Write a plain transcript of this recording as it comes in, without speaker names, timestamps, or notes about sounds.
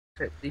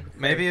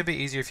Maybe it'd be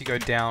easier if you go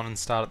down and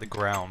start at the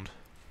ground.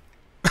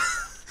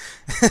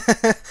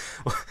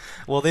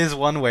 Well, there's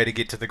one way to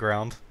get to the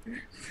ground.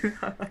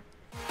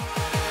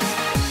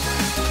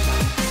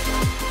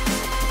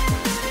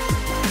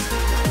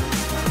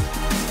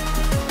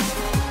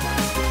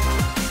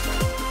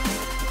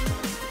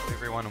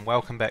 Everyone, and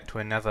welcome back to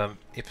another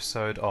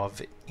episode of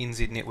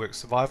NZ Network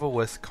Survival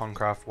with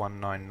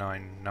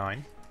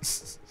Concraft1999.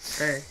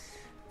 Hey.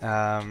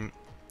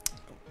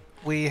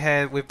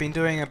 We've been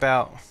doing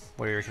about,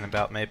 what do you reckon,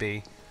 about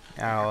maybe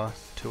hour,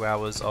 2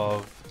 hours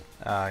of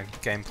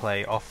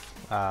gameplay off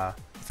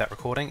without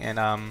recording,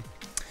 and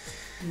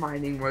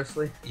Mining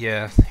mostly.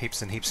 yeah,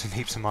 heaps and heaps and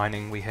heaps of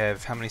mining. We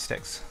have how many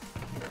stacks?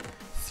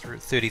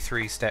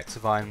 33 stacks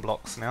of iron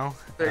blocks now.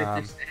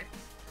 32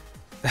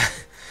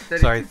 stacks.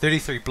 Sorry,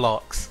 33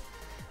 blocks.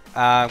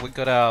 We've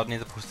got our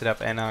nether portal set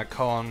up, and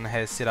Con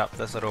has set up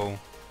this little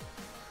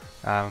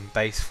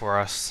base for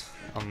us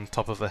on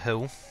top of a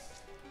hill.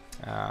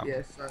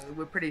 Yeah, so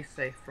we're pretty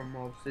safe from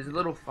mobs. There's a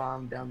little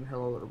farm down the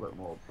hill a little bit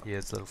more. Yeah,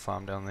 it's a little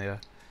farm down there.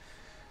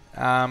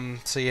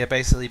 So yeah,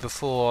 basically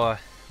before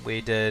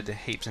we did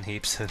heaps and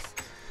heaps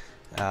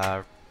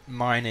of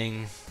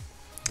mining.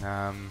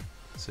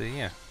 So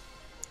yeah.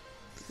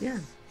 Yeah.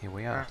 Here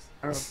we are.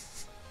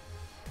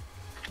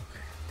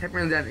 Haven't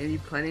really done any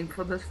planning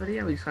for this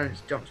video. We just kind of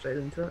just jumped straight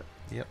into it.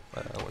 Yep.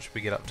 What should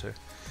we get up to?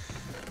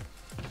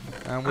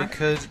 We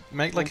could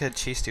make like a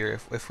chest area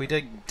if we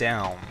dig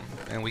down,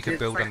 and we could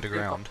build like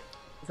underground.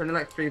 It's only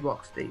like 3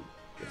 blocks deep,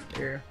 this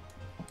area.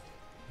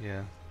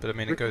 Yeah, but I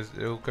mean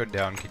it'll go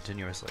down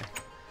continuously.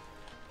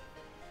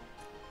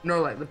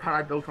 No, like the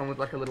part I built on was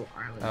like a little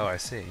island. Oh, I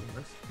see.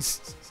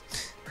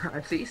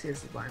 I see,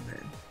 says the blind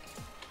man.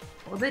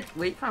 Well, that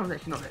wheat farm is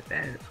actually not that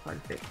bad. It's quite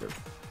effective.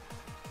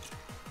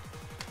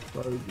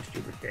 Slowly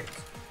distribute.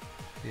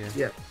 Yeah.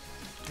 Yep.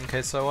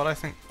 Okay, so what I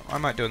think I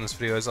might do in this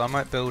video is I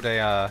might build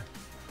a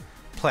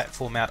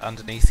platform out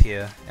underneath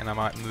here, and I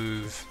might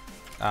move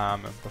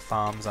the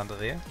farms under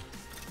there.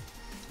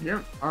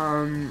 Yep.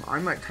 I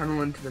might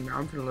tunnel into the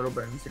mountain a little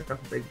bit and set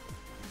up a big,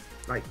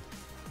 like,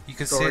 you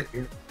could set.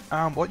 unit.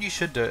 What you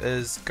should do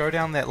is go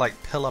down that like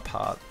pillar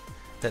part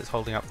that's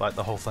holding up like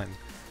the whole thing.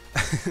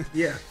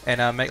 Yeah.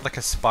 And make like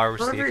a spiral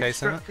Not a very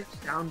staircase in it.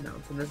 structured down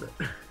mountain, is it?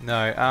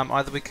 No.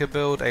 Either we could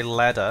build a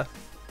ladder,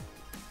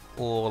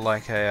 or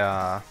like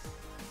a.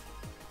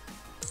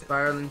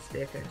 Spiraling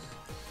staircase.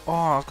 Oh,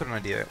 I've got an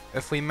idea.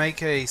 If we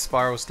make a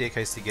spiral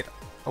staircase to get.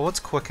 Oh, what's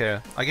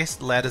quicker? I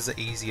guess ladders are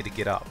easier to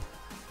get up.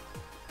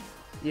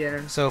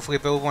 Yeah. So if we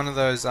build one of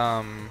those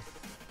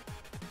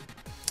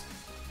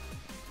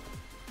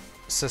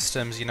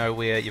systems, you know,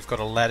 where you've got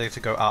a ladder to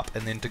go up,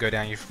 and then to go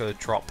down you've got to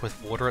drop with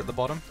water at the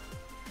bottom.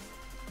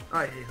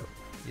 Oh yeah.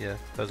 Yeah,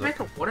 those are. Make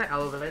a water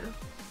elevator.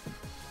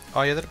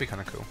 Oh yeah, that'd be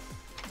kind of cool.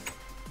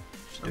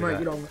 Should I do might that.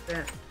 get on with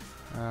that.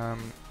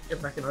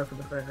 Get back and open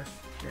the furnace.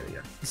 There we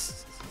go.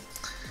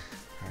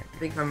 Right. I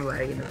think I'm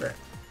lagging a bit.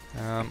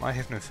 I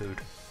have no food.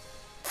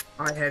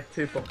 I have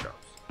 2 pork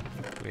chops.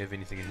 Do we have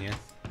anything in here?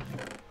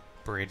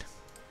 Bread.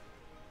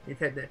 You've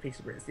had that piece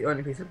of bread. It's the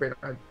only piece of bread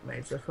I've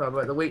made so far,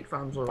 but the wheat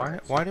farm's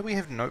alright. Why do we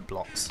have note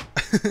blocks?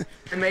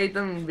 I made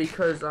them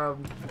because I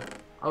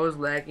was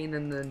lagging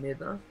in the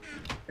nether,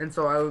 and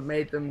so I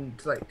made them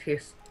to like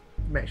test,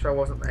 make sure I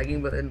wasn't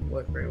lagging, but it didn't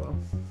work very well.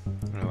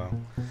 Oh well.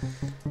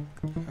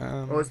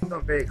 Well, it's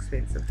not very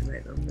expensive to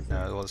make them, is it?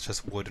 No, well, it's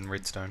just wood and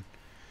redstone.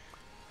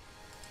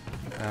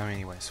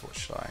 Anyway, so what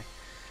should I?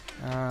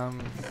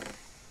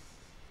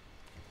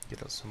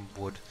 Get us some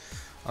wood.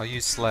 I'll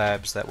use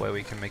slabs, that way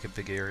we can make a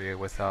big area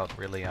without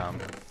really,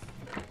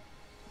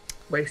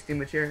 Wasting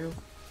materials.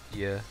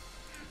 yeah.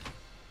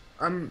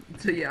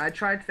 So yeah, I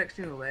tried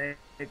fixing the lag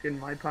in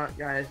my part,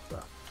 guys,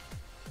 but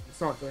it's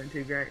not doing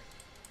too great.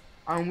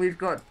 We've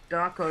got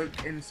dark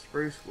oak and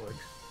spruce wood.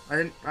 I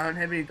don't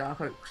have any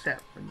dark oak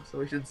saplings, so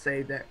we should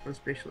save that for a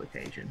special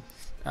occasion.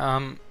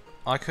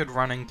 I could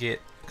run and get,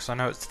 because I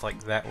know it's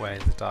like that way,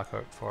 the dark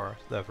oak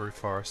forest, the roof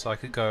forest, so I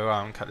could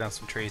go cut down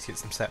some trees, get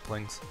some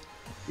saplings.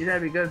 Yeah,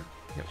 that'd be good.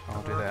 Yep,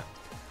 I'll do that.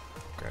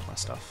 Grab my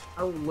stuff.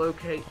 I'll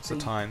locate What's the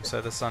time?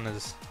 So the sun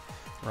is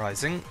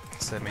rising,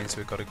 so that means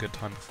we've got a good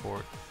time before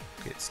it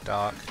gets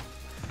dark.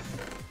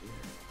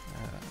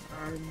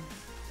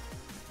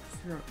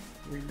 It's not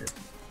read it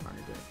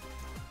tiny bit.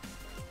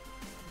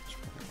 That's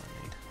probably what I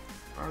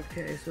need.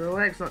 Okay, so the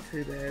lag's not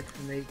too bad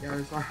for me,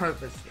 guys. I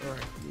hope it's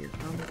alright. Yeah,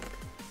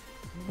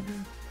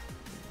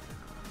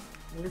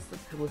 where's the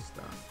pillar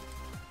start?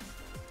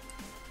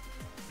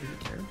 Is it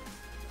there?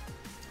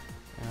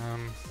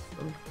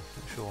 Not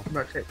sure.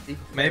 Not that deep.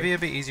 Maybe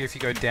it'd be easier if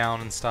you go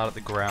down and start at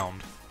the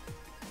ground.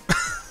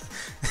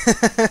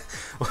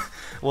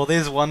 Well,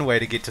 there's one way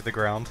to get to the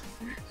ground.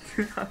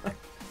 Good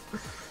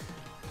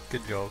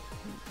job.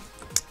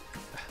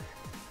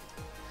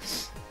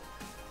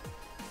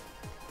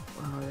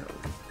 Wow, that was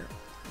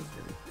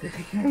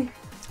really big.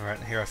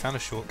 Alright, here I found a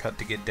shortcut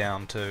to get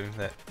down to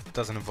that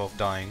doesn't involve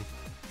dying.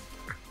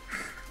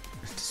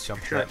 Just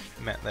jump Sure.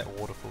 that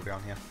waterfall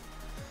down here.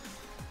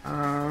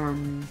 I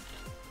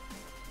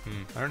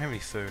I don't have any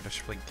food, I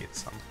should probably get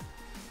some.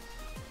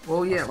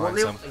 Well, yeah. I'll What find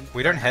level? some.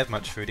 We don't have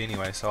much food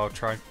anyway, so I'll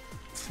try and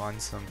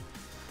find some.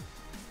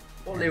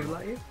 What level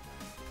are you?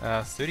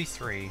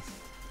 33.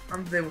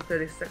 I'm level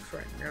 36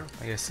 right now.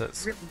 I guess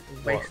that's Really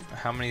what? wasted.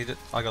 How many?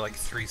 I got like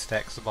 3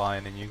 stacks of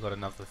iron, and you got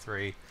another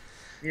 3.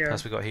 Yeah.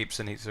 Plus we got heaps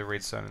and heaps of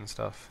redstone and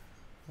stuff.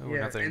 Oh, Yeah,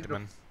 another and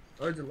Enderman.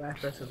 loads of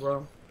lapis as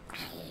well.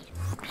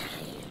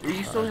 Do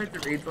you still have the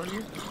reeds on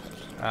you?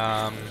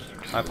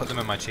 I put them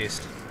in my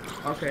chest.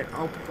 Okay,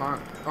 I'll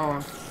plant.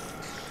 Oh,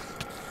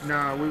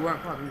 no, we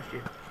won't plant them just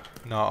yet.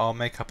 No, I'll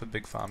make up a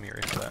big farm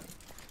area for that.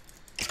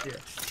 Yeah.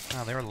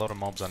 Ah, there are a lot of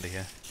mobs under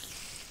here.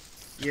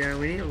 Yeah,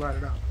 we need to light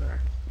it up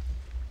there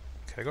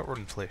Okay, I got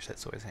rotten flesh,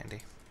 that's always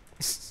handy.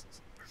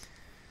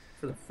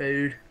 for the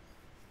food.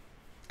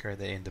 Okay,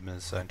 the Enderman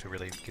is starting to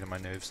really get on my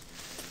nerves.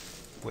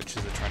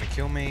 Witches are trying to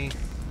kill me.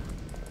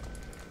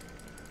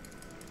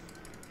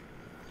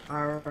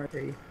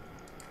 Alrighty.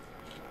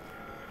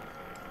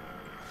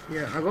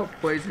 Yeah, I got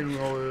poison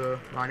while we were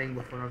mining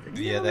before. I was like,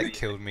 Yeah, that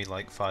killed me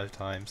like 5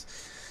 times.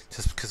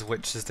 Just because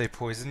witches, they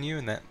poison you,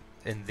 and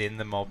then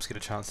the mobs get a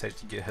chance to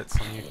actually get hits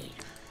on you.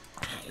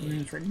 And then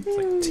it's like, It's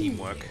like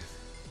teamwork.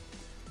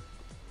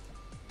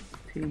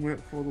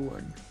 Teamwork for the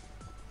win.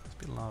 There's a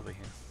bit of lava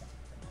here.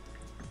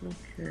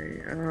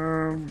 Okay,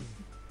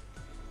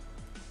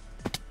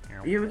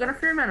 yeah, we got a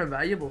fair amount of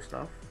valuable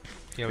stuff.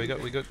 Yeah, we got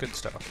good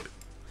stuff.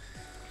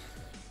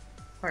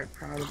 Quite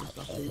proud of the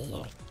stuff we've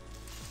got.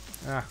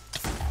 Ah,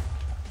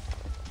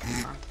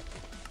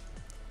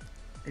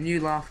 And you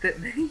laughed at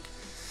me.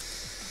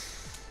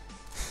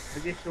 I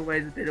guess your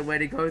way's a better way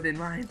to go than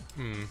mine.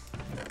 I'm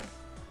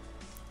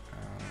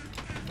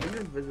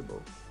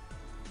invisible.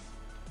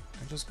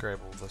 I'll just grab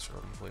all this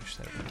rotten flesh.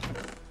 That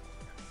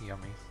was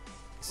yummy.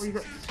 Well,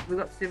 we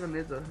got 7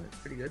 leather. That's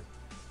pretty good.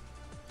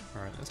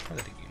 Alright, let's try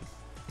that again.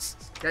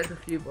 That's a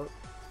few bucks.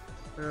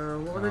 What are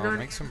they I'll doing?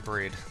 make some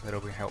bread.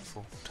 That'll be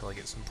helpful until I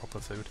get some proper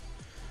food.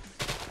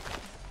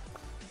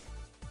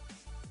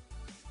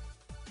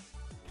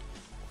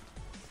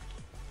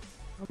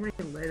 How many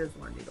letters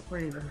do I need? I'll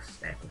probably need a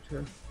stack or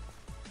 2.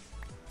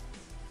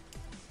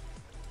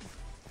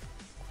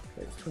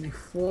 Okay, it's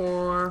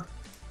 24.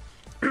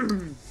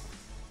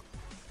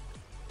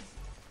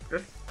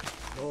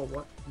 Oh,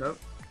 what? Nope.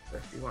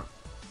 51.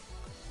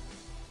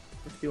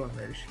 51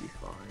 letters should be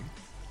fine.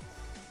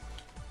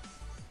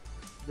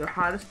 The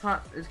hardest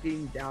part is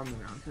getting down the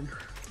mountain.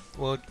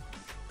 Well,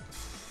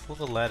 for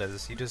the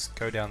ladders, you just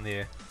go down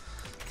there,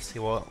 see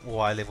what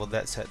Y level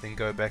that's at, then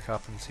go back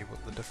up and see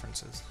what the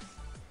difference is.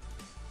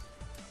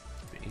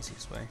 The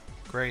easiest way.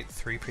 Great,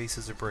 3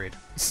 pieces of bread.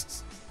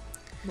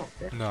 Not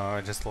bad. No, I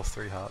just lost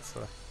 3 hearts,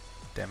 so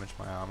damaged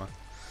my armor.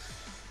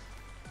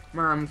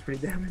 My arm's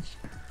pretty damaged.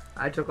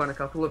 I took on a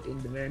couple of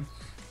Endermen.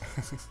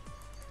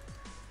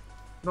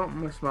 Not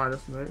my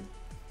smartest move.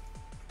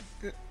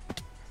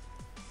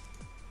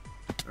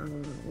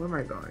 Where am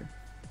I going?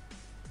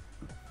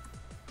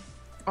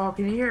 Oh,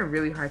 can you hear a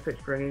really high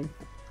pitched ringing?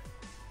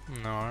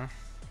 No.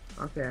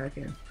 Okay, I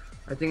can.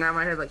 I think I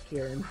might have like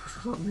hearing or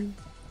something.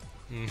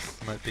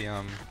 Might be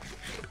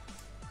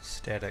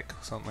static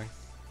or something.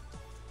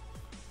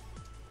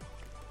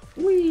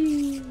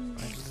 Whee!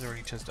 I just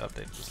already just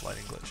updated this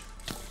lighting glitch.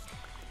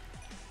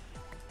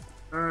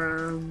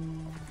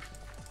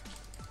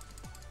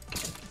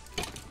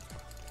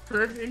 So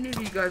if any of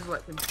you guys are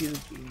like computer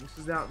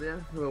geniuses out there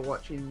who are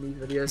watching these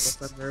videos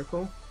like a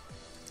miracle,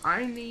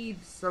 I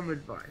need some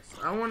advice.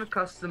 I want to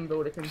custom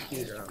build a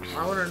computer.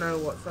 I want to know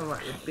what some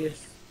like the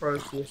best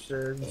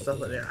processors and stuff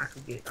like that I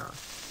could get.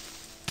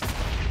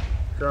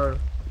 So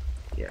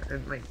yeah,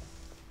 and like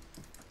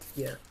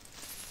yeah,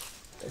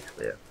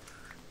 basically it.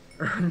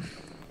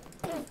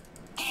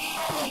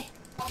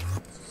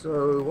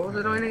 So what was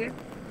I doing again?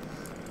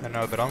 I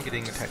know, but I'm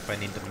getting attacked by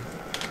an Enderman.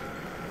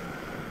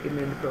 Getting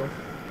in the pill.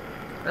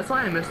 That's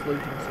why I miss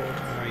looting swords.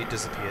 Oh, he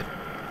disappeared.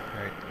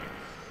 Right.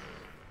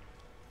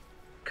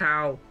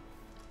 Cow.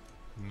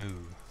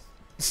 Moo.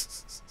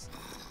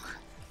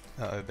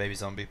 Uh-oh, baby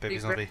zombie, baby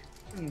zombie.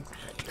 You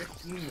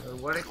know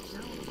what it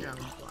sounds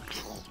like.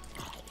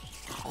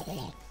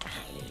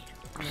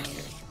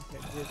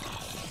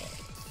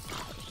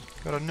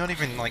 God, I'm not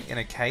even like in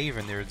a cave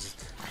and there's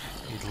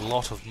a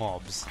lot of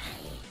mobs.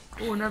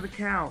 Oh, another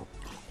cow.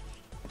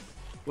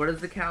 What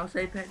does the cow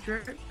say,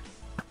 Patrick?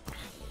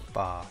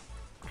 Bah.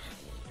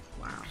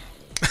 Wow.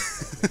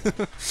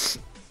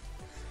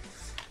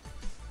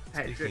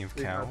 Speaking of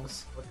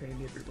cows.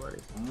 Everybody.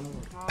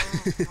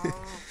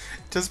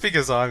 Just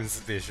because I'm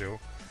special.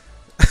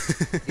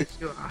 Yes,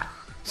 you are.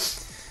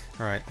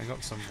 Alright, I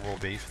got some raw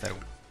beef, that'll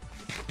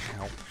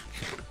help.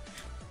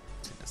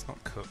 It's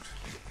not cooked.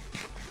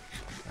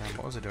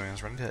 What was I doing? I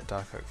was running to that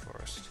dark oak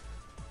forest.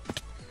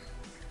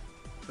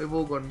 We've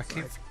all gone I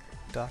keep inside.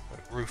 dark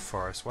oak roof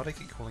forest. Why do I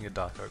keep calling it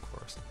dark oak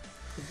forest?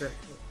 That's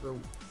what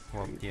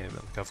Well, yeah,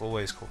 but like I've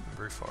always called them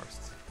roof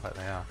forests, like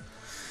they are.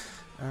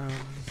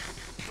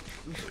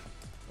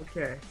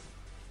 Okay.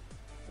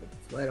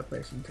 Let's light up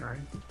some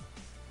time.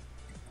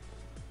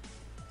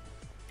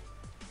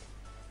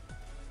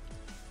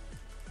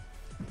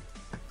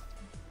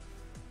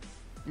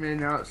 Man,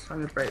 now it's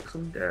time to break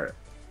some dirt.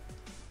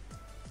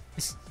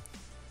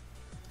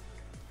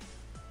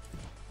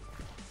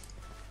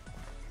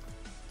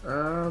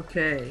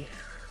 Okay.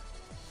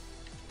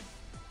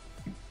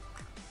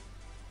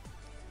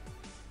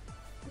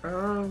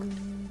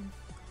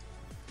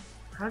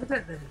 How did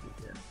that letter get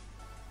there?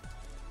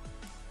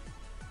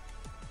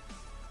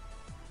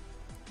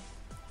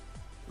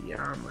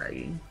 Yeah, I'm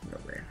lagging. No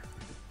way.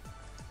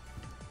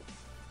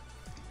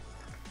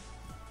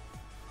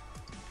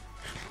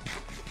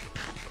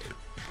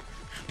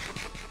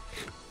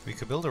 We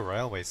could build a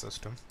railway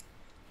system.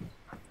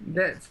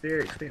 That's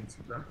very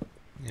expensive though.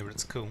 Yeah, but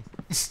it's cool.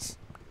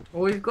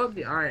 Well, we've got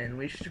the iron.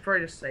 We should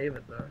probably just save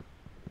it though.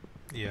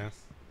 Yeah.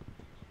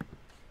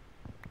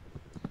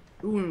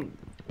 Ooh,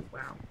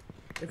 wow.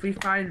 If we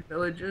find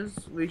villages,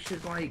 we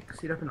should like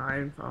set up an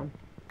iron farm.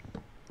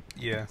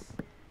 Yeah.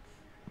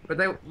 But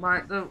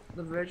the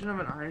version of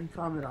an iron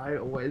farm that I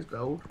always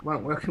build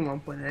won't work in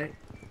 1.8.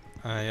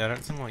 Yeah, I don't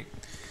think like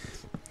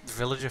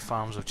villager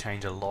farms have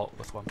changed a lot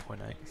with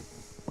 1.8.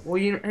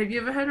 Well, have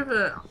you ever heard of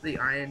the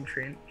iron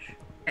trench?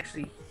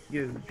 Actually,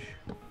 huge.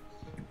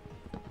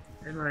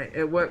 And like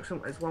it works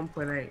on it's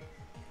 1.8.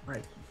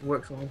 Like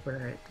works on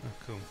 1.8. Oh,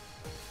 cool.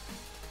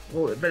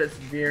 Well, but it's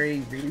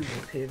very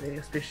resource heavy,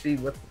 especially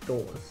with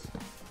doors.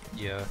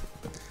 Yeah.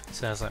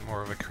 Sounds like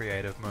more of a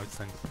creative mode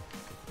thing.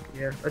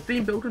 Yeah, it's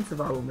been built in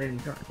survival many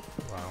times.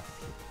 Wow.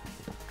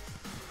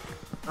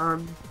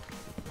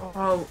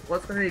 Oh,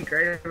 what's going to be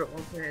great about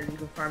 1.8 is you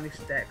can finally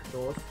stack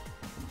doors.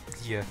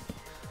 Yeah.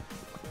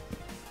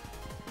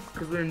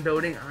 Because when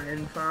building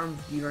iron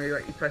farms, you know,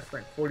 like you place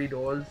like 40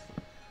 doors,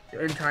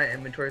 your entire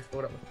inventory is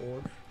filled up with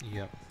doors.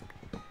 Yep.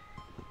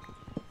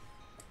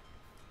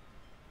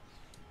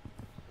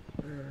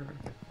 Man,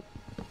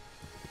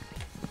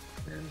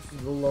 this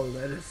is a lot of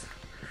letters.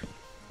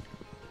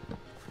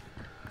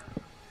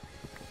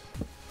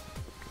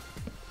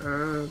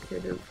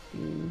 Okay,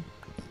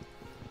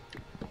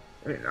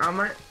 I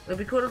mean, it'd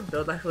be cool to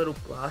build like a little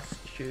glass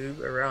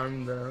tube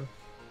around the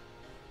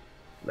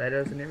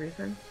letters and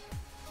everything.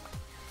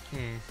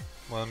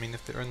 Well, I mean,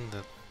 if they're in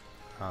the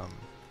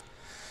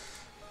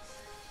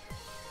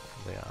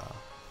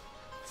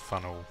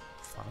funnel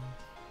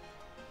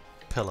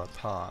pillar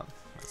part,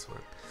 that's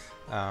what.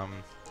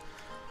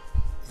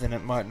 Then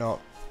it might not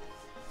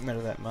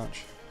matter that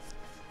much.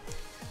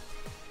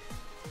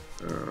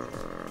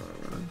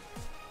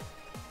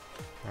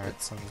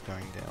 Alright, sun's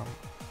going down.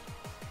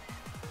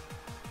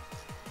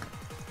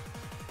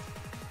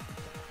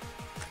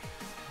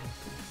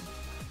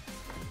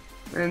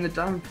 And the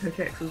diamond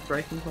pickaxe is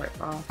breaking quite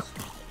fast.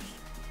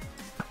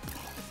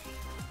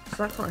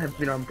 So I can't have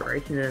been on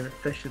breaking and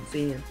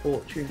efficiency and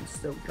fortune and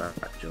still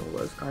touch and all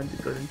those kinds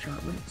of good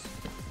enchantments.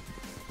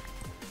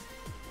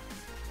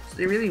 So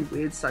they're really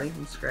weird starting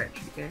from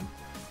scratch again.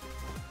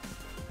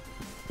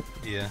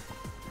 Yeah.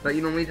 Like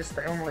you normally just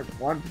stay on like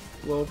one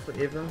world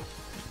forever.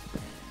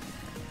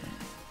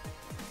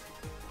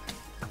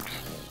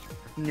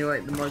 And you're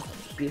like the most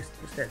best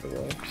at the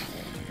world.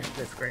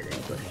 That's great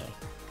English.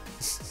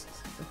 That's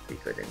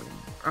pretty good English.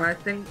 I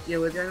think, yeah,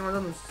 we're the only ones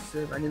on the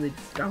server. I nearly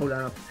just fell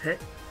down a pit.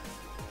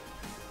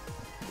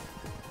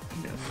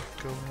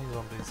 Go away,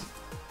 zombies.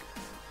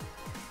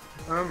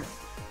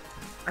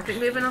 I think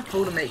we have enough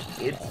wool to make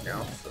beds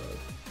now, so...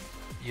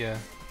 Yeah,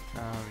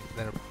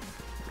 that'll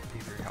be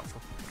very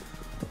helpful.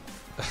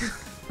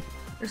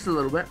 Just a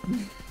little bit.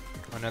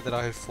 I know that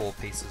I have 4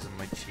 pieces in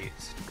my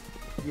chest.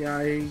 Yeah,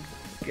 I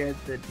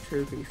gathered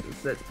 2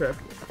 pieces, that's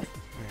perfect.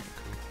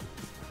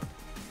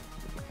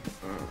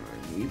 Yeah,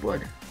 I need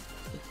wood.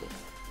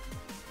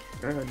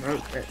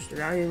 Nope, that's the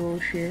valuable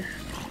shit.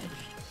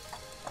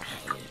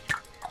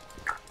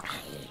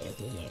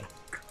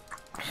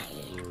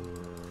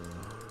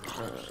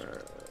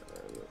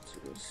 Let's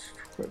just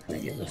quickly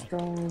get this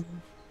done.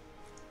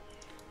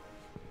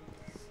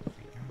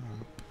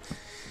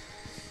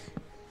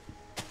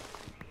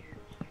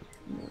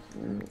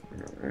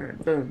 Alright,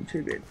 boom,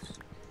 2 beds.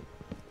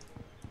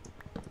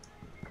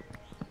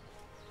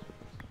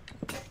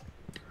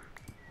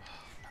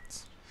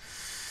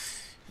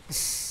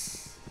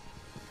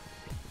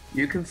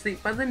 You can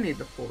sleep by the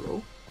nether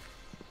portal.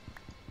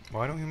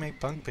 Why don't we make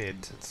bunk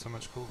beds? It's so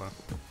much cooler.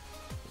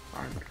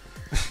 Fine.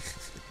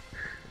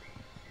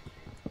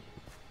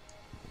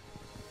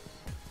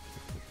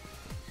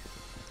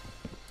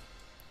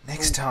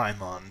 Next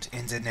time on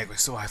NZN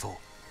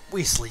Survival,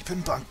 we sleep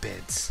in bunk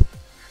beds.